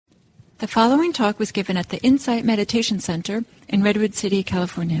The following talk was given at the Insight Meditation Center in Redwood City,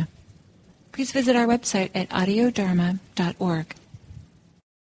 California. Please visit our website at audiodharma.org.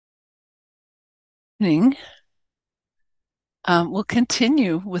 We'll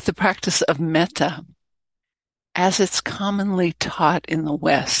continue with the practice of metta as it's commonly taught in the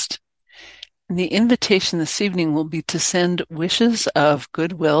West. And the invitation this evening will be to send wishes of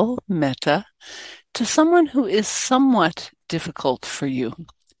goodwill, metta, to someone who is somewhat difficult for you.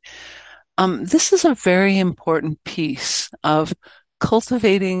 This is a very important piece of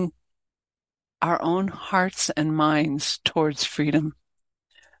cultivating our own hearts and minds towards freedom.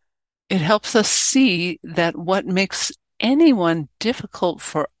 It helps us see that what makes anyone difficult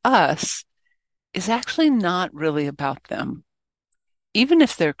for us is actually not really about them. Even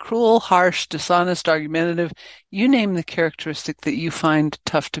if they're cruel, harsh, dishonest, argumentative, you name the characteristic that you find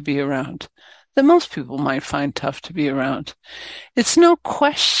tough to be around, that most people might find tough to be around. It's no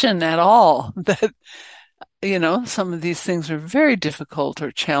question at all that, some of these things are very difficult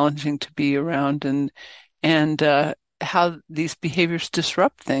or challenging to be around and how these behaviors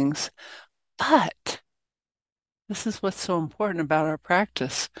disrupt things. But this is what's so important about our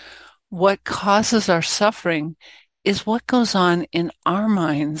practice. What causes our suffering is what goes on in our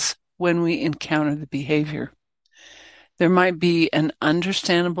minds when we encounter the behavior. There might be an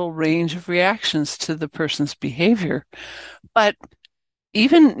understandable range of reactions to the person's behavior, but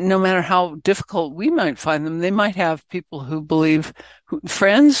even no matter how difficult we might find them, they might have people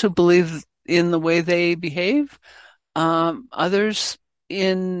friends who believe in the way they behave, others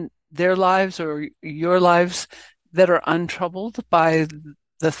in their lives or your lives that are untroubled by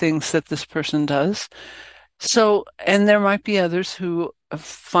the things that this person does. So, and there might be others who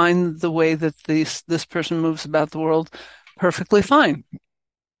find the way that this person moves about the world perfectly fine.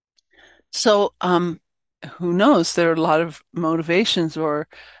 So, who knows? There are a lot of motivations or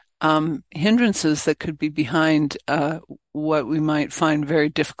hindrances that could be behind what we might find very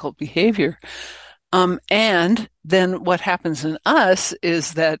difficult behavior. And then what happens in us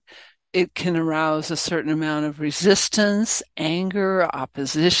is that it can arouse a certain amount of resistance, anger,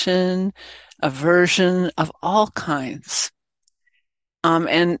 opposition, aversion of all kinds.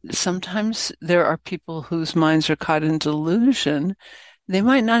 And sometimes there are people whose minds are caught in delusion. They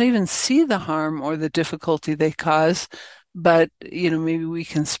might not even see the harm or the difficulty they cause, but, maybe we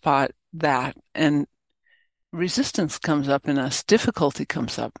can spot that, and resistance comes up in us, difficulty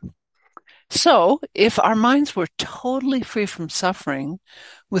comes up. So if our minds were totally free from suffering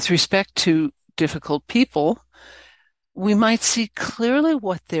with respect to difficult people, we might see clearly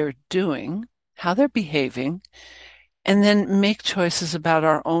what they're doing, how they're behaving, and then make choices about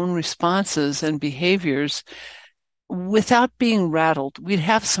our own responses and behaviors without being rattled. We'd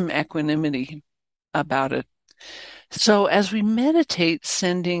have some equanimity about it. So as we meditate,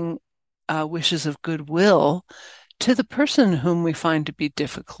 sending wishes of goodwill to the person whom we find to be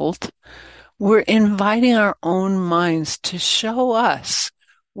difficult, we're inviting our own minds to show us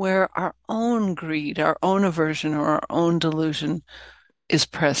where our own greed, our own aversion, or our own delusion is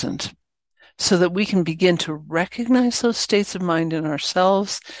present, so that we can begin to recognize those states of mind in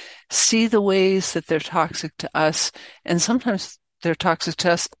ourselves, see the ways that they're toxic to us, and sometimes they're toxic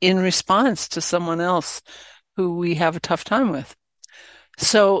to us in response to someone else who we have a tough time with.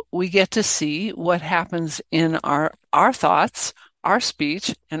 So we get to see what happens in our thoughts, our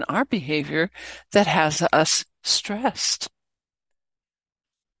speech, and our behavior that has us stressed.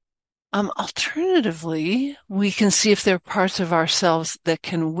 Alternatively, we can see if there are parts of ourselves that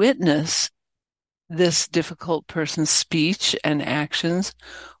can witness this difficult person's speech and actions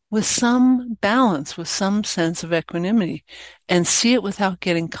with some balance, with some sense of equanimity, and see it without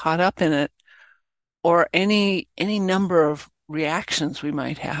getting caught up in it or any number of reactions we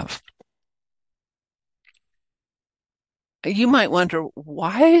might have. You might wonder,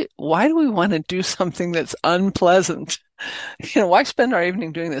 why do we want to do something that's unpleasant? Why spend our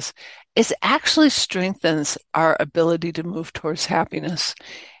evening doing this? It actually strengthens our ability to move towards happiness,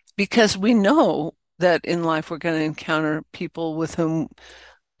 because we know that in life we're going to encounter people with whom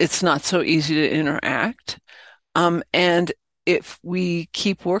it's not so easy to interact. And if we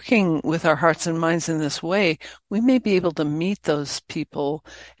keep working with our hearts and minds in this way, we may be able to meet those people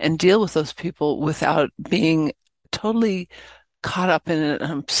and deal with those people without being totally caught up in it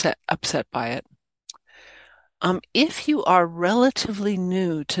and upset by it. If you are relatively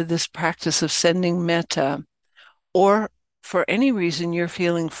new to this practice of sending metta, or for any reason you're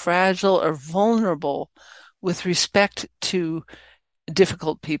feeling fragile or vulnerable with respect to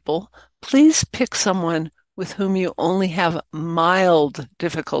difficult people, please pick someone with whom you only have mild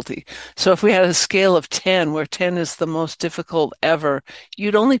difficulty. So if we had a scale of 10, where 10 is the most difficult ever,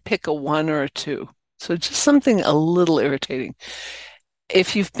 you'd only pick a 1 or a 2. So just something a little irritating.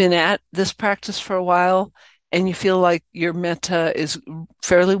 If you've been at this practice for a while and you feel like your metta is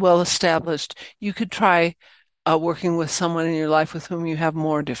fairly well established, you could try working with someone in your life with whom you have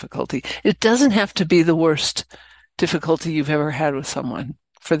more difficulty. It doesn't have to be the worst difficulty you've ever had with someone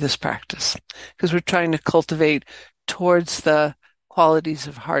for this practice, because we're trying to cultivate towards the qualities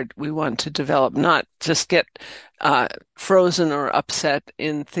of heart we want to develop, not just get frozen or upset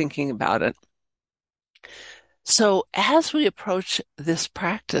in thinking about it. So as we approach this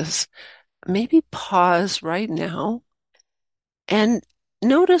practice, maybe pause right now and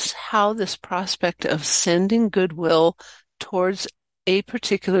notice how this prospect of sending goodwill towards a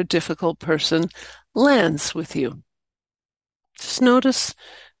particular difficult person lands with you. Just notice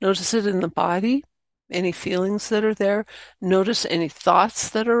it in the body, any feelings that are there. Notice any thoughts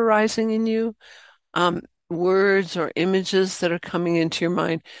that are arising in you, words or images that are coming into your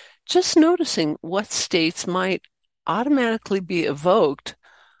mind. Just noticing what states might automatically be evoked,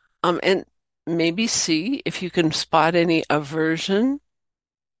 and maybe see if you can spot any aversion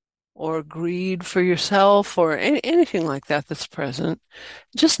or greed for yourself or anything like that that's present.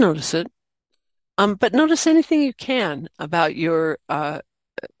 Just notice it. But notice anything you can about your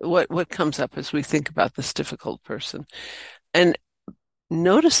what comes up as we think about this difficult person. And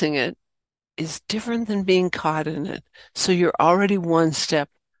noticing it is different than being caught in it. So you're already one step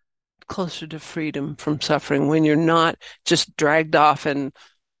closer to freedom from suffering when you're not just dragged off and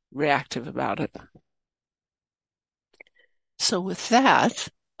reactive about it. So with that,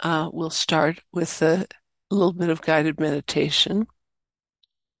 we'll start with a little bit of guided meditation.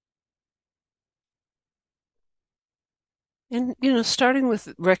 And, starting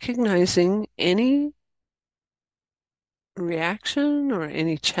with recognizing any reaction or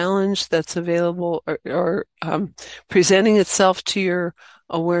any challenge that's available or presenting itself to your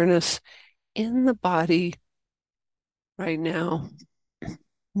awareness in the body right now,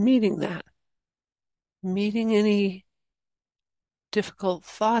 meeting any difficult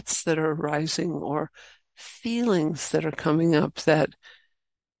thoughts that are arising or feelings that are coming up that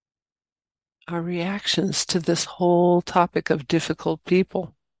are reactions to this whole topic of difficult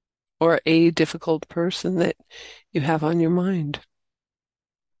people or a difficult person that you have on your mind.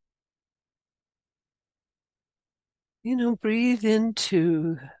 Breathe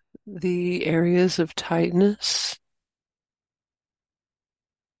into the areas of tightness.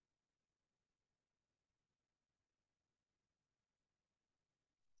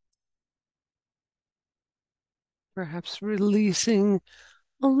 Perhaps releasing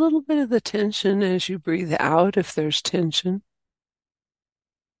a little bit of the tension as you breathe out if there's tension.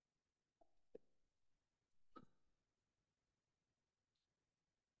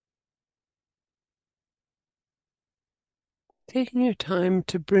 Taking your time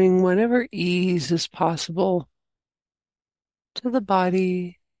to bring whatever ease is possible to the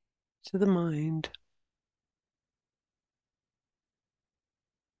body, to the mind.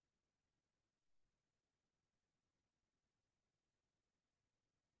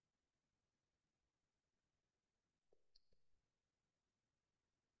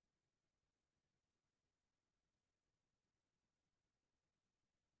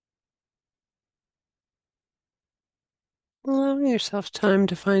 Allowing yourself time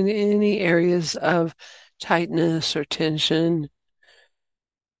to find any areas of tightness or tension,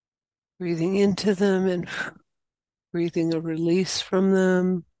 breathing into them and breathing a release from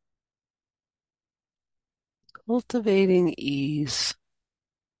them, cultivating ease.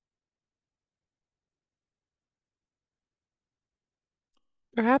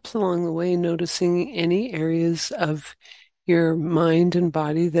 Perhaps along the way, noticing any areas of your mind and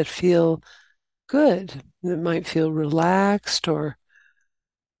body that feel good, that might feel relaxed or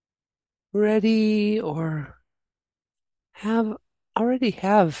ready or already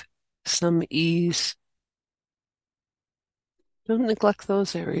have some ease. Don't neglect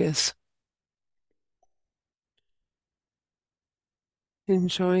those areas.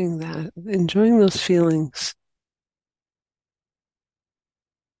 Enjoying those feelings.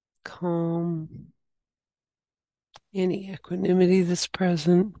 Calm, any equanimity that's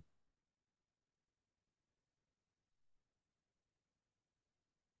present.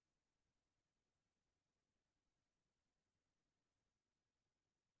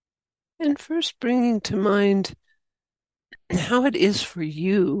 And first bringing to mind how it is for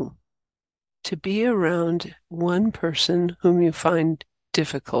you to be around one person whom you find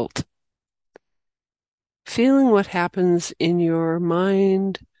difficult. Feeling what happens in your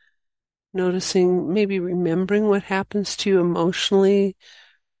mind, Noticing, maybe remembering what happens to you emotionally,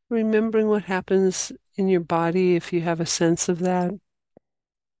 remembering what happens in your body if you have a sense of that.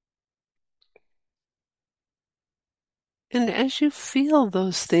 And as you feel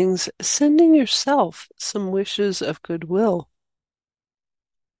those things, sending yourself some wishes of goodwill.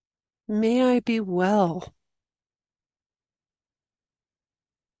 May I be well.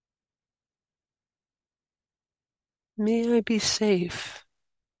 May I be safe.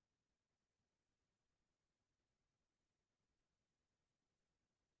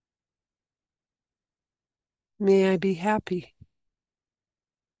 May I be happy.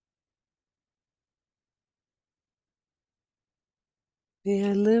 May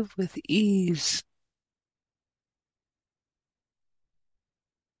I live with ease.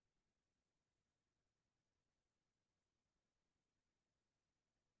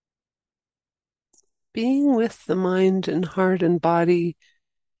 Being with the mind and heart and body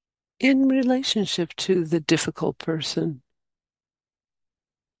in relationship to the difficult person.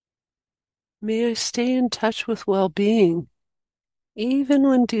 May I stay in touch with well-being, even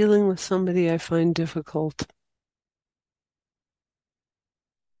when dealing with somebody I find difficult.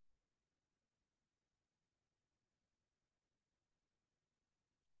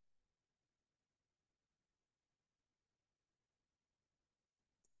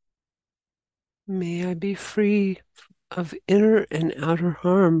 May I be free of inner and outer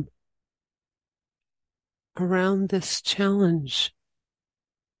harm around this challenge.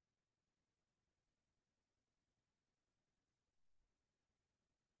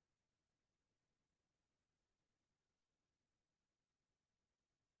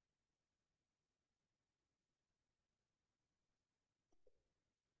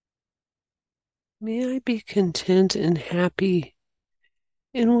 May I be content and happy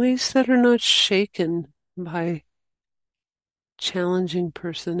in ways that are not shaken by challenging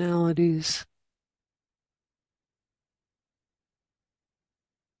personalities.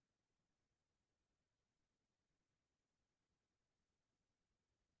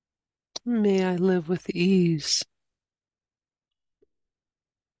 May I live with ease.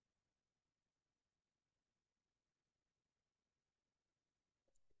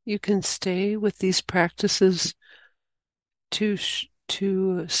 You can stay with these practices to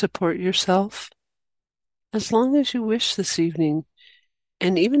support yourself as long as you wish this evening.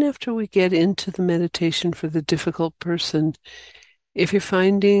 And even after we get into the meditation for the difficult person, if you're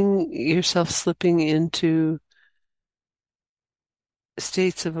finding yourself slipping into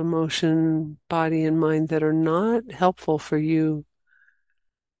states of emotion, body, and mind that are not helpful for you,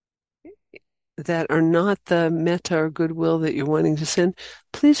 that are not the metta or goodwill that you're wanting to send,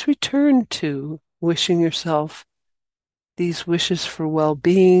 please return to wishing yourself these wishes for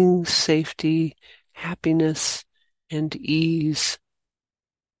well-being, safety, happiness, and ease.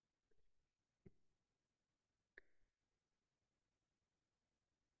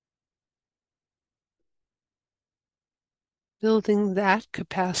 Building that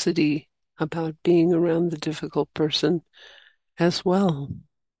capacity about being around the difficult person as well.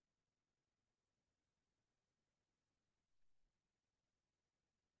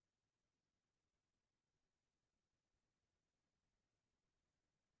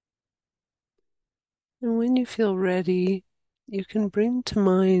 And when you feel ready, you can bring to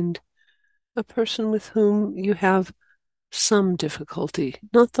mind a person with whom you have some difficulty,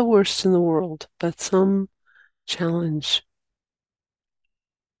 not the worst in the world, but some challenge.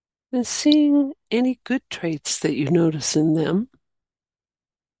 And seeing any good traits that you notice in them.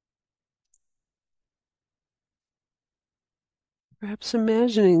 Perhaps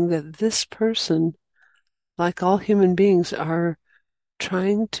imagining that this person, like all human beings, are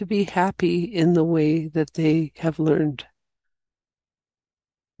trying to be happy in the way that they have learned.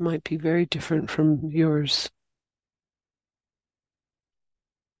 Might be very different from yours.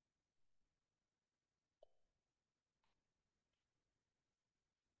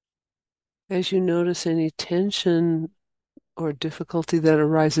 As you notice any tension or difficulty that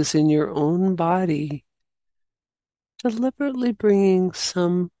arises in your own body, deliberately bringing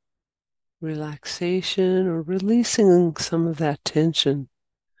some relaxation or releasing some of that tension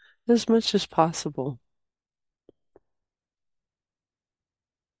as much as possible.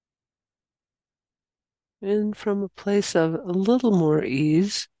 And from a place of a little more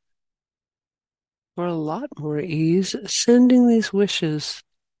ease, or a lot more ease, sending these wishes.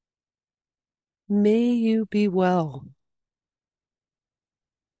 May you be well.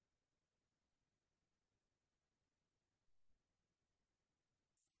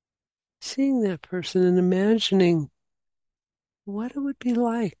 Seeing that person and imagining what it would be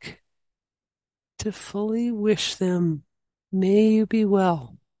like to fully wish them, may you be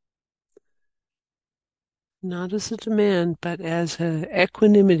well. not as a demand, but as an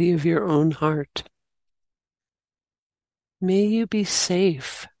equanimity of your own heart. May you be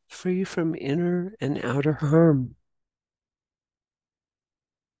safe, free from inner and outer harm.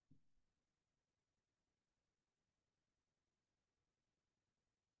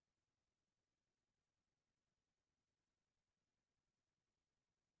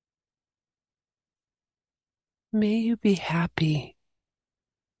 May you be happy.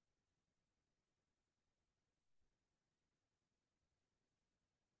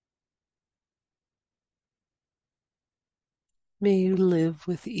 May you live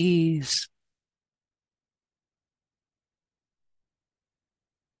with ease.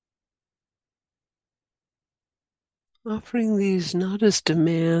 Offering these not as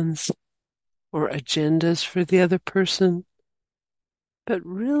demands or agendas for the other person, but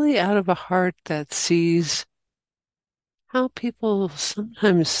really out of a heart that sees how people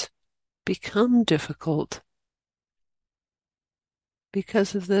sometimes become difficult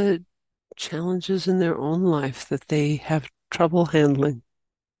because of the challenges in their own life that they have trouble handling,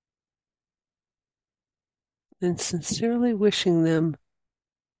 and sincerely wishing them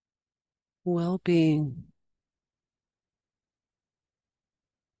well-being.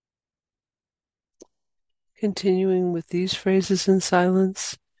 Continuing with these phrases in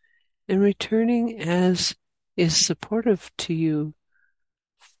silence and returning as is supportive to you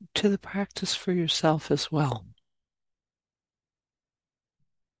to the practice for yourself as well.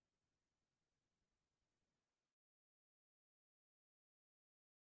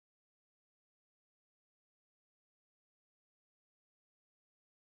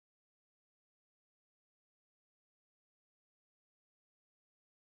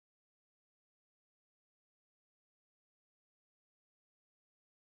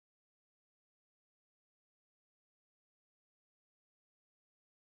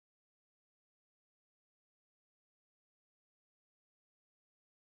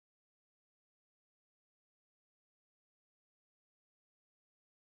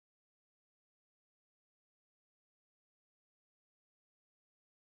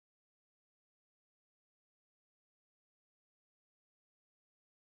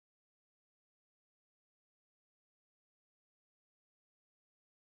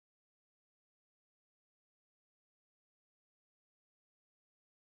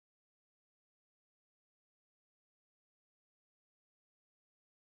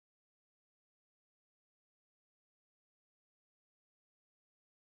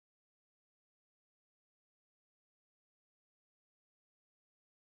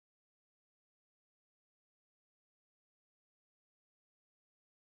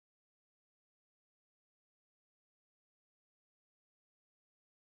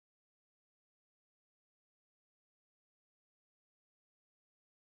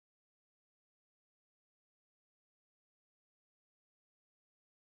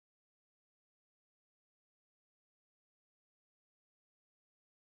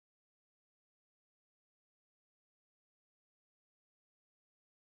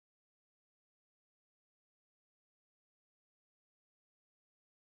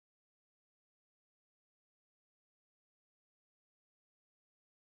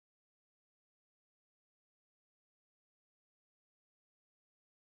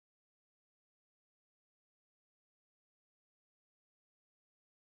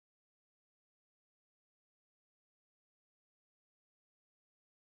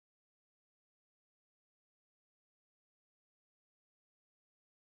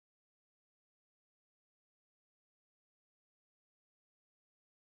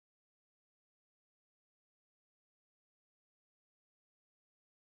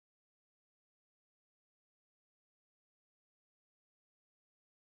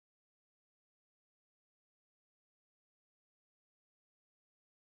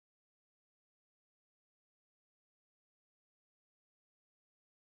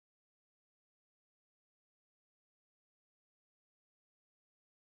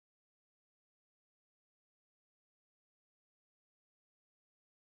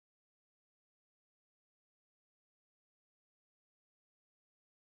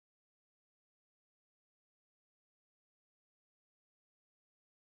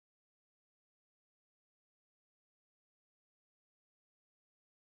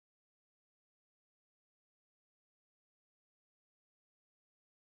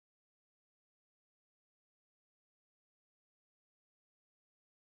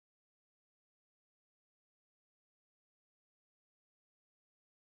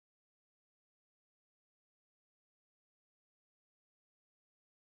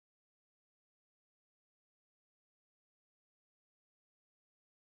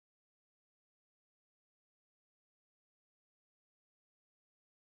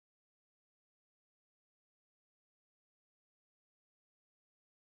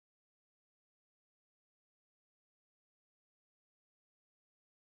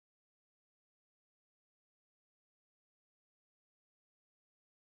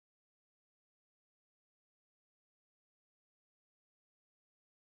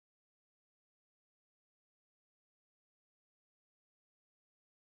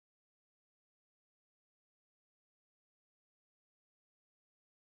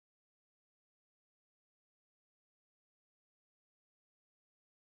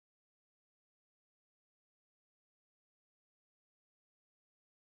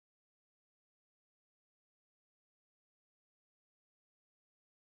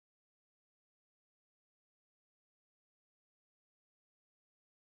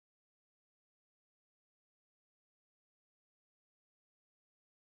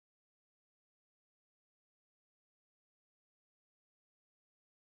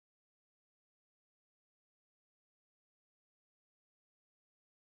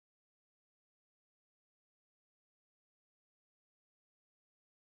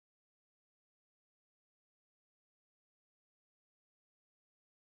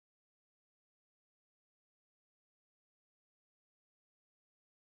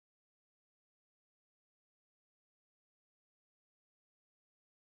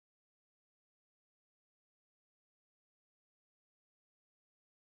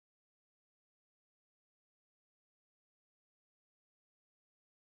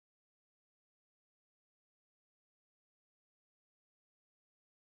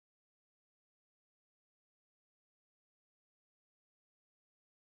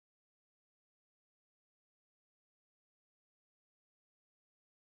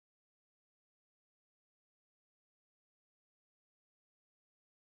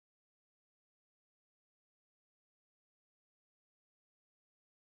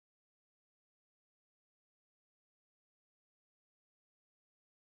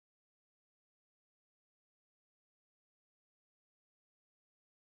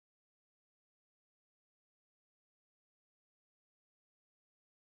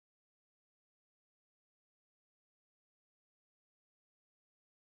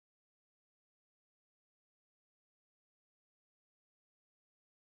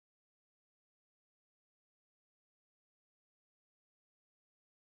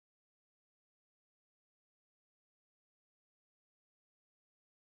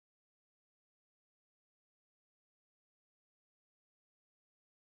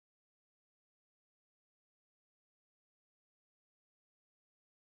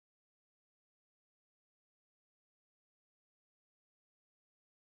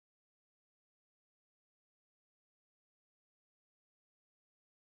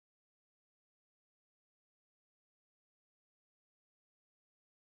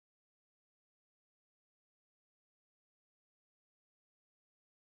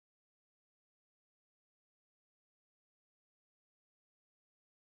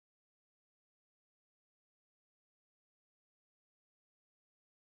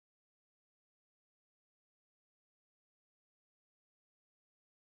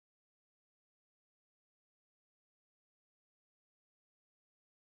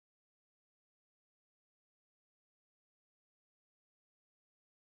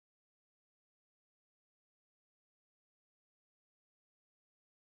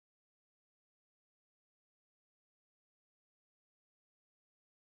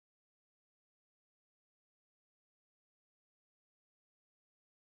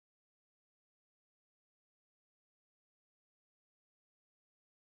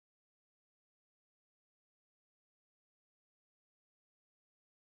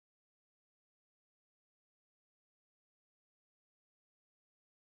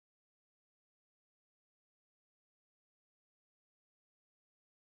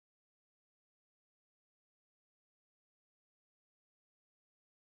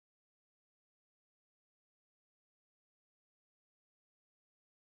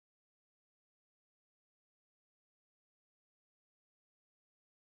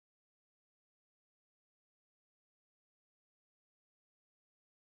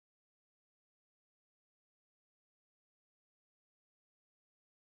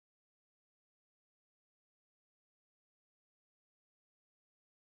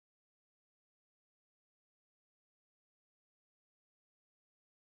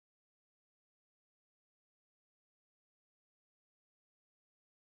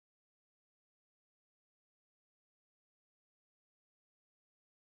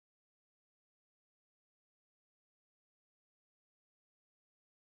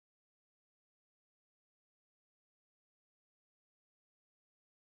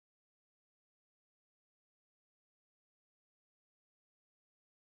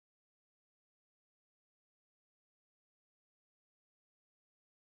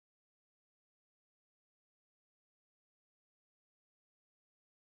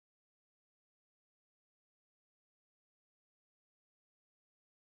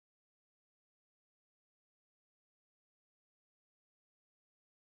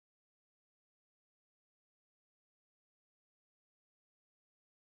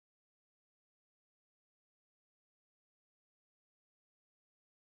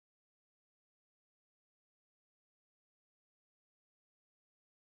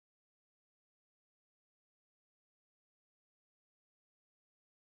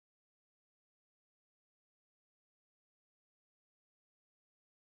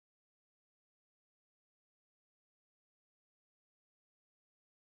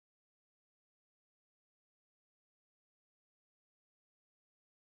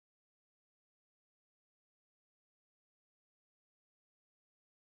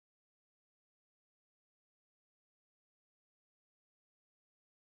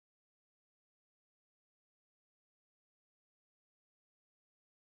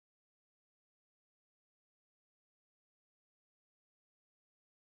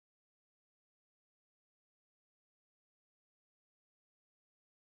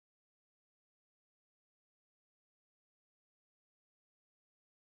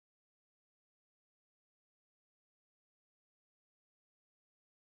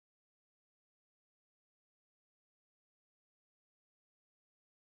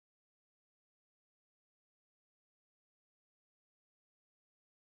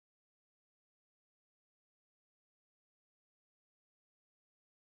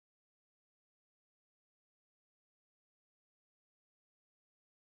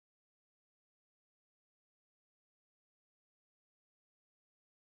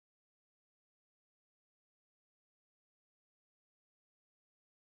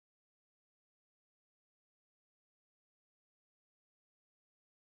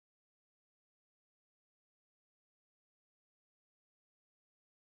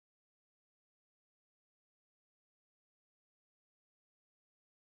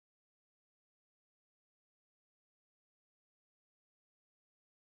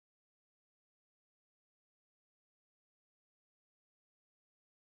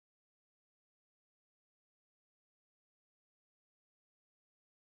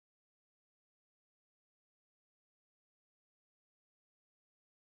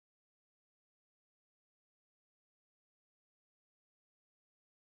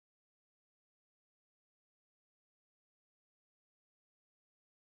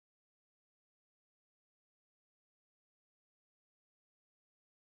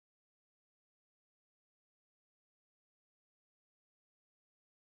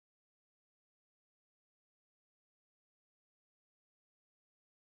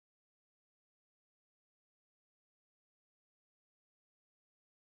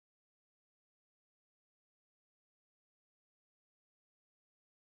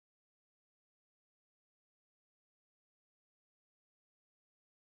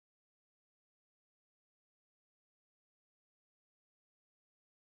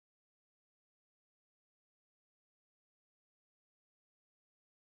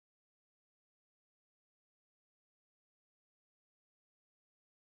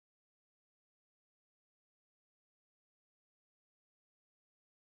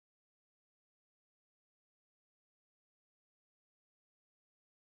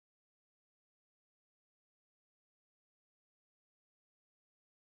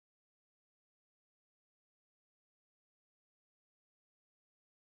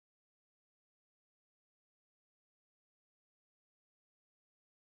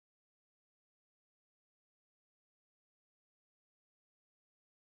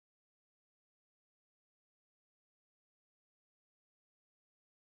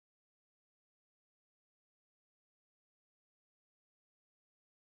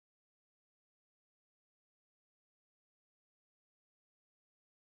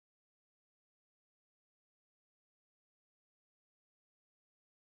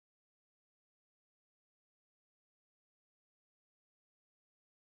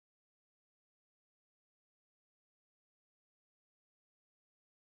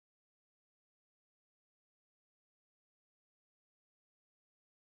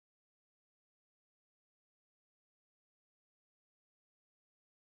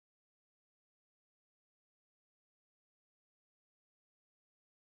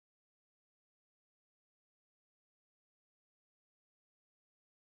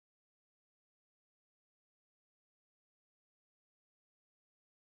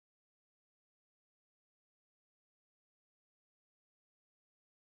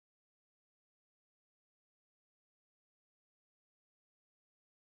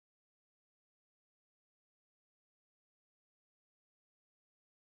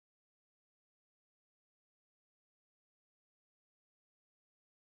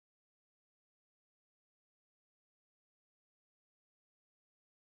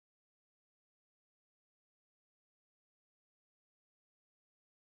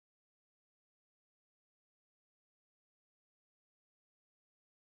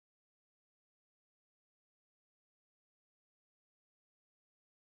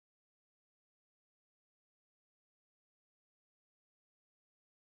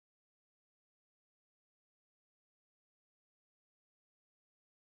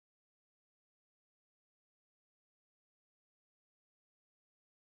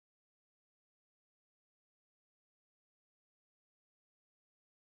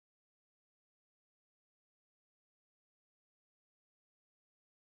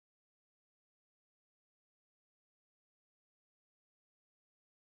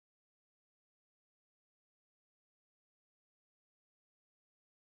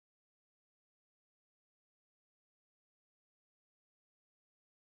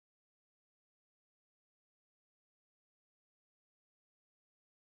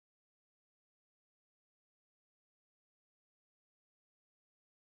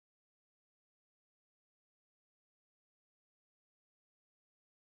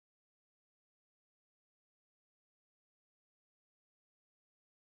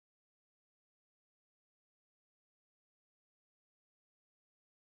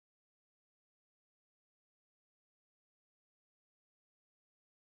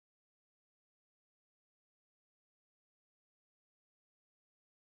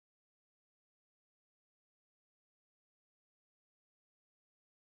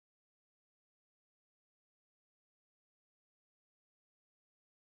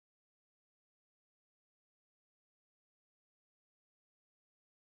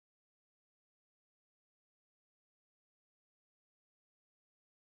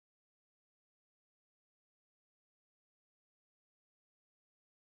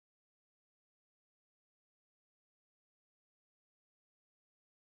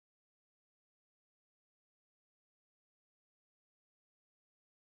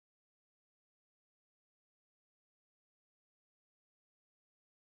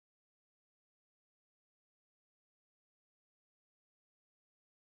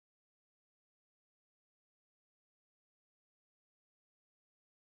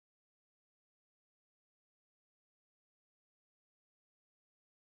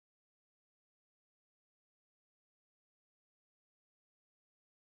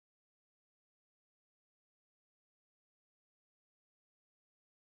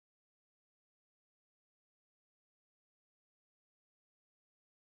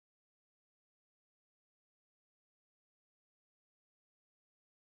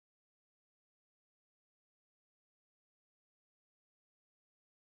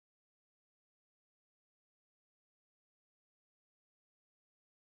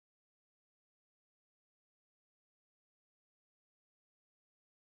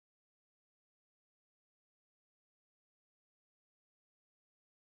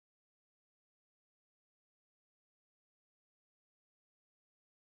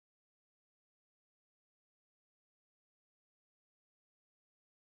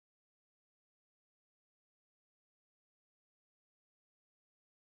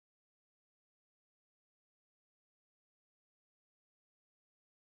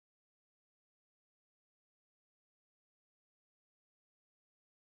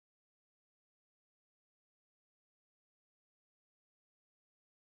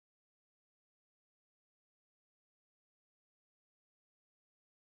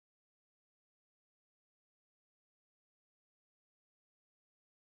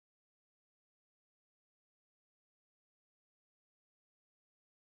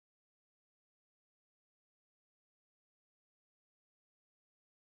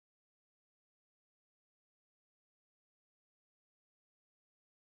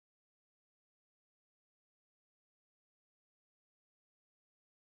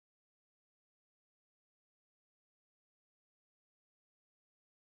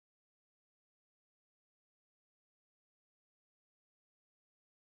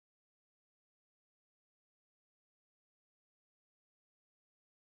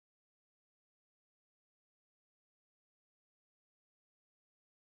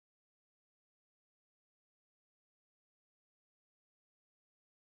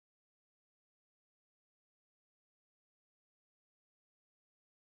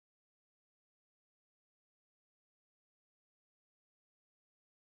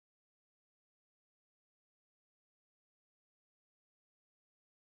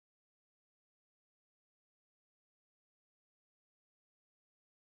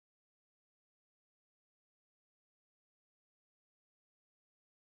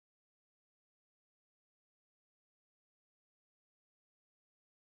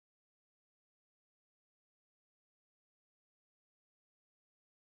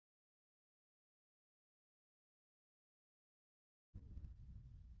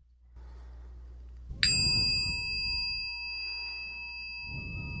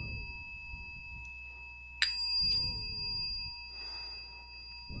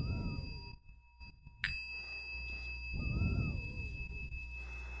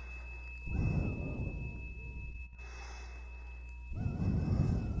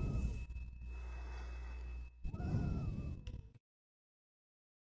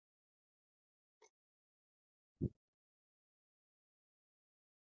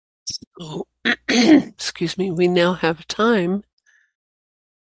 Oh, excuse me. We now have time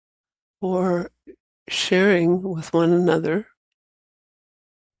for sharing with one another.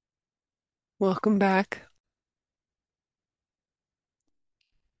 Welcome back.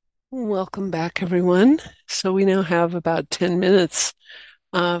 Welcome back, everyone. So we now have about 10 minutes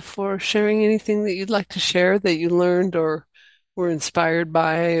for sharing anything that you'd like to share that you learned or were inspired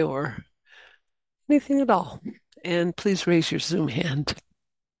by or anything at all. And please raise your Zoom hand.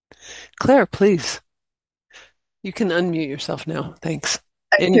 Claire, please. You can unmute yourself now. Thanks.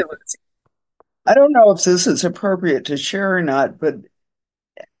 Thank And you. I don't know if this is appropriate to share or not, but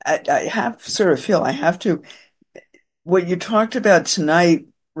I have sort of feel I have to. What you talked about tonight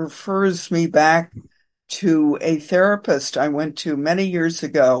refers me back to a therapist I went to many years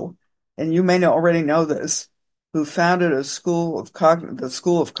ago, and you may already know this, who founded the School of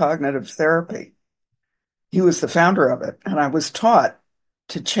Cognitive Therapy. He was the founder of it, and I was taught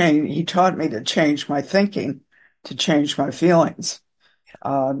to change. He taught me to change my thinking, to change my feelings.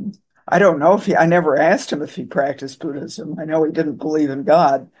 Um, I don't know if I never asked him if he practiced Buddhism. I know he didn't believe in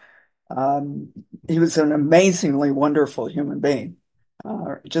God. He was an amazingly wonderful human being,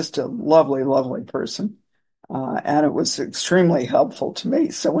 just a lovely, lovely person. And it was extremely helpful to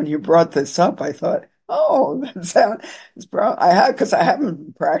me. So when you brought this up, I thought, oh, that sounds, because I haven't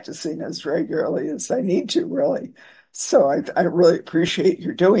been practicing as regularly as I need to, really. So I really appreciate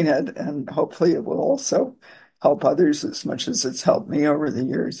your doing it. And hopefully it will also help others as much as it's helped me over the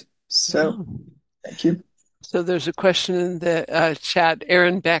years. yeah. So thank you. So there's a question in the chat,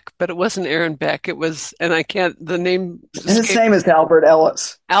 Aaron Beck, but it wasn't Aaron Beck. It was, and I can't, the name His escaped. name is Albert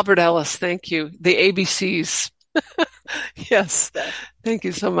Ellis. Albert Ellis. Thank you. The ABCs. Yes. Yeah. Thank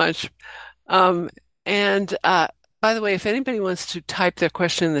you so much. Um, and by the way, if anybody wants to type their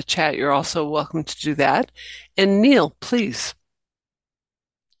question in the chat, you're also welcome to do that. And Neil, please.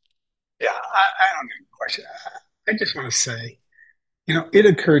 Yeah, I don't have a question. I just want to say, it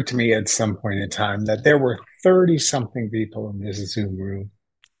occurred to me at some point in time that there were 30 something people in this Zoom room,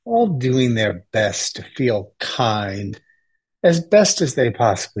 all doing their best to feel kind as best as they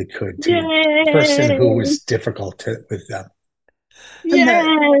possibly could to a person who Yay! was with them. And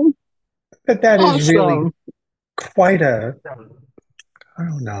Yay! that is really Awesome. quite I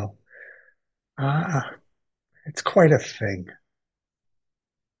don't know, uh, it's quite a thing.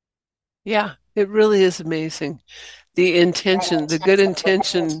 Yeah, it really is amazing. The intention, the good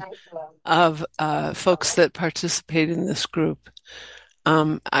intention of folks that participate in this group.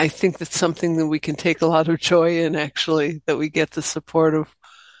 I think that's something that we can take a lot of joy in, actually, that we get the support of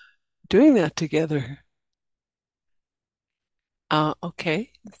doing that together.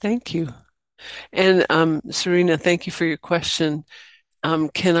 Okay, thank you. And Serena, thank you for your question.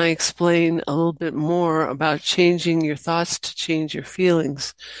 Can I explain a little bit more about changing your thoughts to change your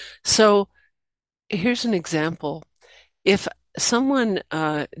feelings? So here's an example. If someone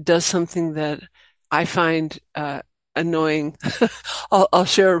does something that I find annoying, I'll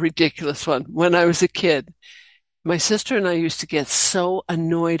share a ridiculous one. When I was a kid, my sister and I used to get so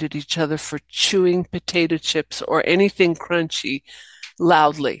annoyed at each other for chewing potato chips or anything crunchy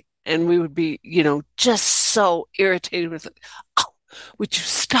loudly. And we would be, just so irritated with it. Oh, would you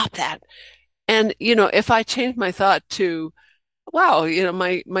stop that? And, if I changed my thought to, wow,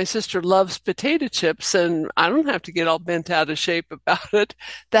 my sister loves potato chips and I don't have to get all bent out of shape about it.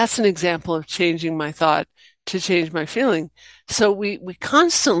 That's an example of changing my thought to change my feeling. So we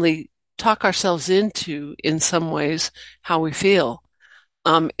constantly talk ourselves into, in some ways, how we feel.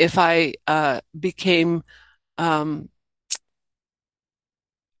 If I became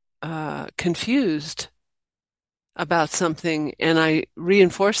confused about something and I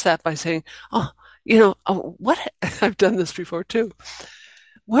reinforce that by saying, what I've done this before too.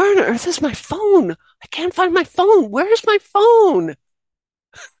 Where on earth is my phone? I can't find my phone. Where is my phone?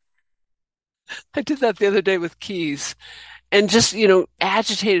 I did that the other day with keys and just,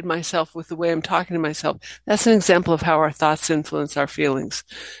 agitated myself with the way I'm talking to myself. That's an example of how our thoughts influence our feelings.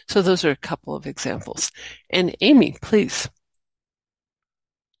 So those are a couple of examples. And Amy, please.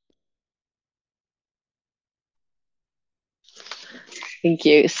 Thank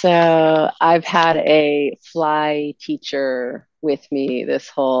you. So I've had a fly teacher with me this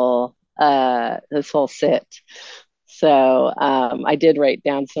whole sit. So I did write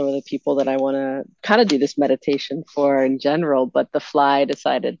down some of the people that I want to kind of do this meditation for in general, but the fly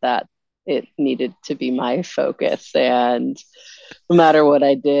decided that it needed to be my focus. And no matter what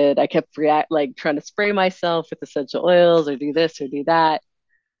I did, I kept like trying to spray myself with essential oils or do this or do that.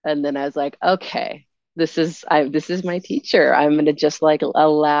 And then I was like, okay, this is my teacher. I'm gonna just like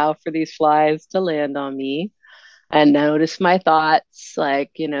allow for these flies to land on me. and notice my thoughts,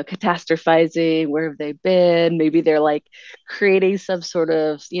 like, catastrophizing. Where have they been? Maybe they're like creating some sort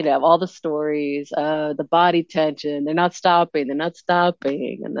of, all the stories, the body tension. They're not stopping. They're not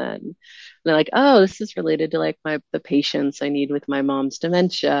stopping. And then they're like, oh, this is related to like the patience I need with my mom's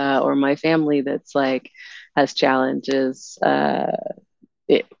dementia, or my family that's like has challenges.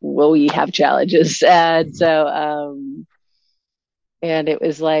 We have challenges, and so and it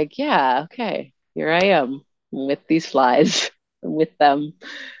was like, yeah, okay, here I am with these flies, with them.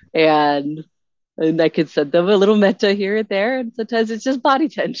 And I could send them a little metta here and there. And sometimes it's just body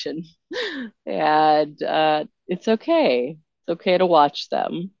tension. And it's okay. It's okay to watch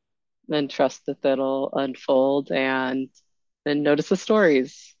them and trust that that'll unfold, and then notice the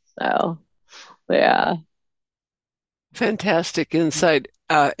stories. So, yeah. Fantastic insight,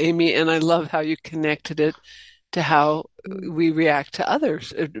 Amy. And I love how you connected it to how we react to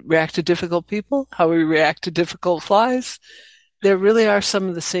others, react to difficult people, how we react to difficult flies. There really are some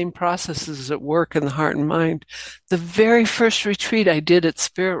of the same processes at work in the heart and mind. The very first retreat I did at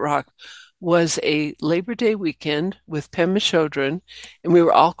Spirit Rock was a Labor Day weekend with Pema Chodron, and we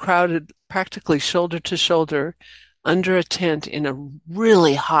were all crowded practically shoulder to shoulder under a tent in a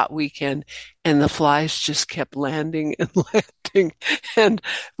really hot weekend, and the flies just kept landing and landing. And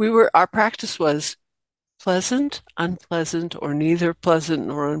our practice was pleasant, unpleasant, or neither pleasant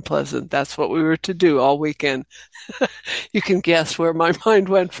nor unpleasant. That's what we were to do all weekend. You can guess where my mind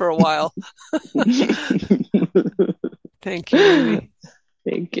went for a while. Thank you, Amy.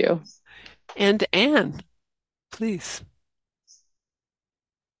 Thank you. And Anne, please.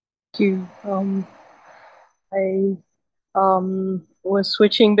 Thank you. I was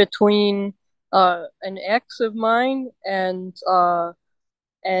switching between an ex of mine and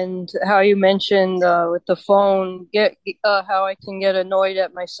how you mentioned with the phone, how I can get annoyed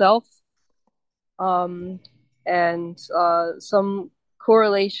at myself, and some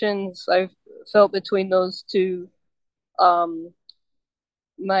correlations I've felt between those two. My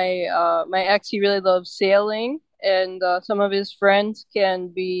ex, he really loves sailing, and some of his friends can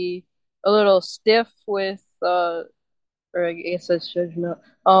be a little stiff with or I guess I should know.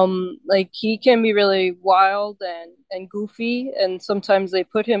 Like he can be really wild and goofy, and sometimes they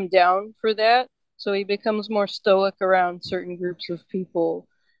put him down for that. So he becomes more stoic around certain groups of people.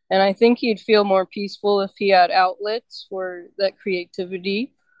 And I think he'd feel more peaceful if he had outlets for that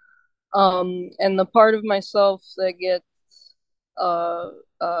creativity. And the part of myself that gets uh,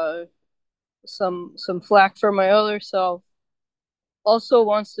 uh, some flack from my other self also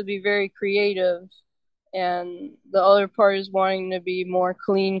wants to be very creative, and the other part is wanting to be more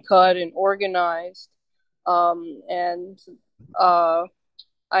clean cut and organized. And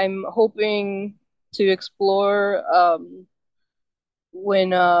I'm hoping to explore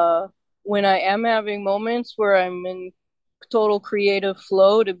when when I am having moments where I'm in total creative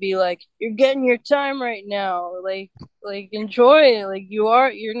flow, to be like, you're getting your time right now, like enjoy it, like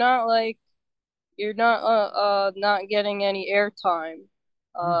you're not getting any airtime.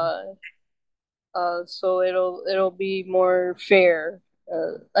 So it'll be more fair.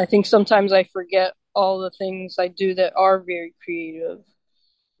 I think sometimes I forget all the things I do that are very creative.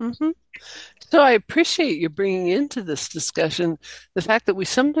 Mm-hmm. So I appreciate you bringing into this discussion the fact that we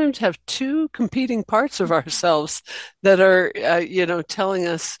sometimes have two competing parts of ourselves that are, telling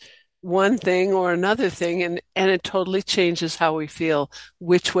us one thing or another thing, and it totally changes how we feel,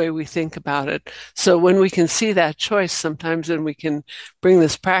 which way we think about it. So when we can see that choice sometimes, and we can bring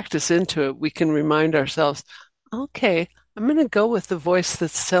this practice into it, we can remind ourselves, okay, I'm going to go with the voice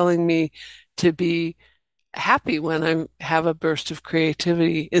that's telling me to be happy when I have a burst of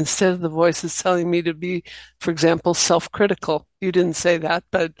creativity, instead of the voices telling me to be, for example, self-critical. You didn't say that,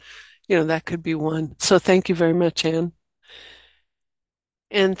 but that could be one. So thank you very much, Anne.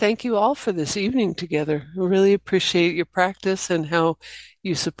 And thank you all for this evening together. I really appreciate your practice and how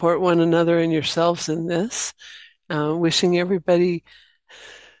you support one another and yourselves in this. Wishing everybody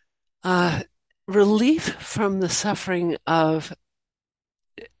relief from the suffering of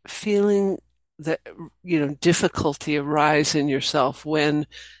feeling that difficulty arise in yourself when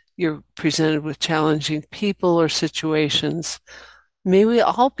you're presented with challenging people or situations. May we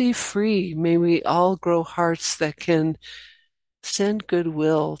all be free. May we all grow hearts that can send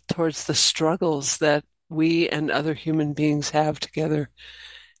goodwill towards the struggles that we and other human beings have together.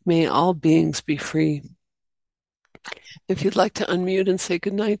 May all beings be free. If you'd like to unmute and say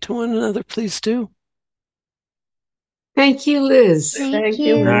goodnight to one another, please do. Thank you, Liz. Thank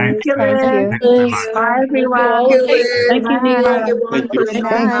you. Thank you, Thank Liz. you. Bye, Thank you everyone. all. Thank you, Liz. Good Thank you, night. Nina. Thank you. Good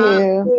night.